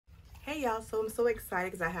Hey y'all, so I'm so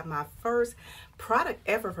excited because I have my first product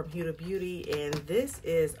ever from Huda Beauty, and this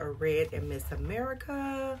is a red in Miss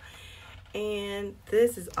America, and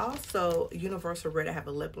this is also Universal Red. I have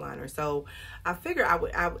a lip liner, so I figured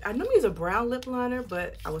I normally use a brown lip liner,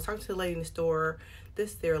 but I was talking to the lady in the store.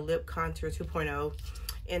 This is their lip contour 2.0,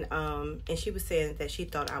 and she was saying that she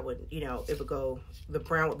thought I would, it would go, the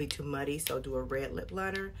brown would be too muddy, so do a red lip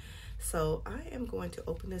liner. So I am going to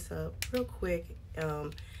open this up real quick.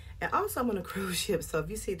 And also I'm on a cruise ship, so if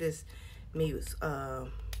you see this me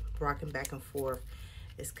rocking back and forth,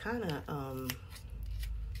 it's kind of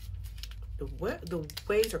the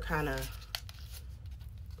waves are kind of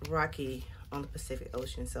rocky on the Pacific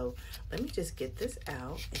Ocean. So let me just get this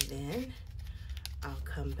out, and then I'll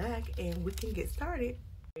come back and we can get started.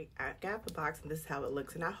 I got the box, and this is how it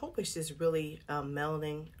looks, and I hope it's just really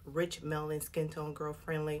melanin, rich melanin, skin tone, girl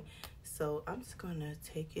friendly. So I'm just gonna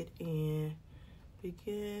take it in.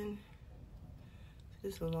 Begin to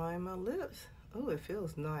just line my lips. Oh, it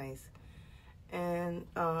feels nice. And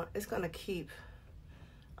it's gonna keep,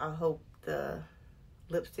 I hope, the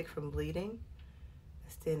lipstick from bleeding,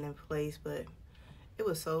 staying in place, but it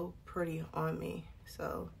was so pretty on me.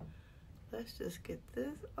 So let's just get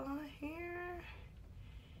this on here.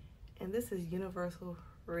 And this is Universal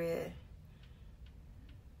Red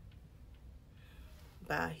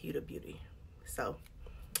by Huda Beauty. So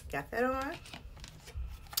got that on.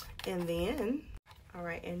 And then, all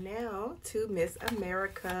right, and now to Miss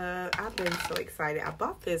America. I've been so excited. I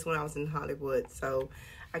bought this when I was in Hollywood, so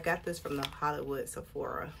I got this from the Hollywood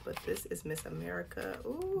Sephora. But this is Miss America.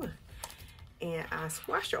 Ooh, and I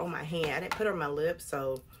swatched her on my hand. I didn't put her on my lips,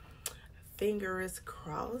 so fingers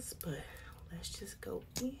crossed. But let's just go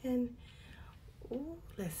in. Ooh,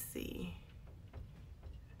 let's see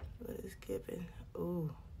what is giving.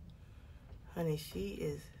 Ooh, honey, she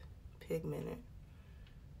is pigmented.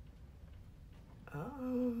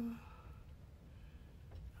 Oh,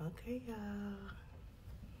 okay, y'all.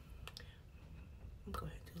 I'm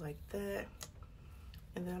going to do like that,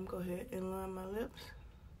 and then I'm going to go ahead and line my lips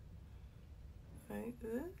like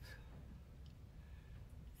this,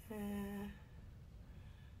 and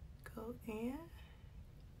go in.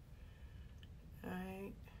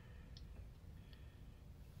 Like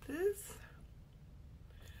this,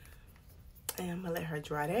 and I'm gonna let her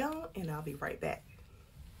dry down, and I'll be right back.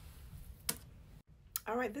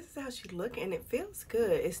 All right, this is how she look, and it feels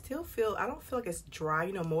good. It still feel, I don't feel like it's dry.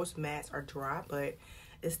 You know, most mattes are dry, but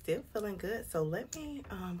it's still feeling good. So let me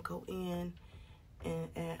go in and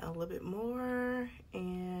add a little bit more,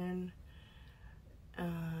 and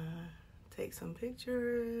take some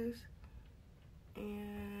pictures,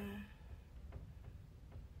 and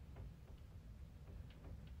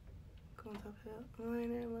go on top of that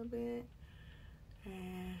liner a little bit,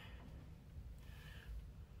 and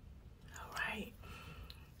all right.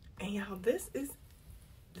 And y'all, this is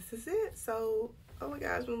it. So, oh my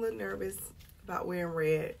gosh, I'm a little nervous about wearing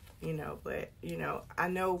red, but I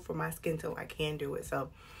know for my skin tone I can do it. So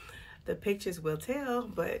the pictures will tell,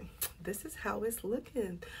 but this is how it's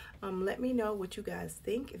looking. Let me know what you guys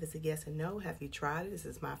think. If it's a yes or no, have you tried it? This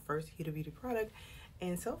is my first Huda Beauty product,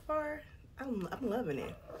 and so far I'm loving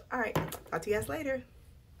it. All right, talk to you guys later.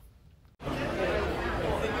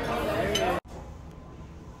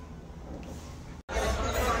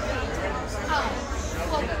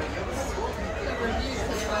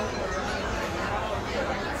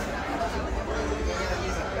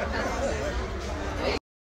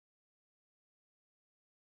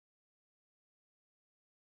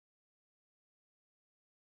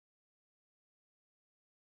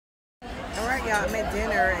 All right, y'all, I'm at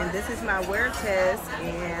dinner, and this is my wear test,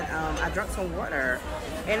 and I drank some water,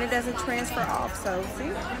 and it doesn't transfer off. So see,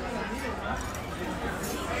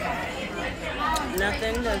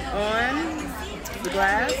 nothing is on the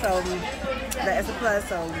glass, so that is a plus.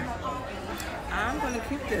 So I'm gonna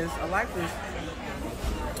keep this. I like this.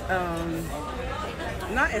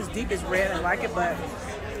 Not as deep as red, I like it, but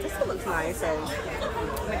it still looks nice. So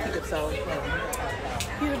I'm gonna keep it. So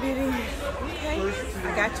Huda Beauty, okay,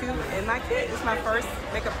 I got you. And my kit is my first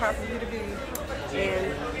makeup product from Huda Beauty,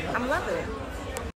 and I'm loving it.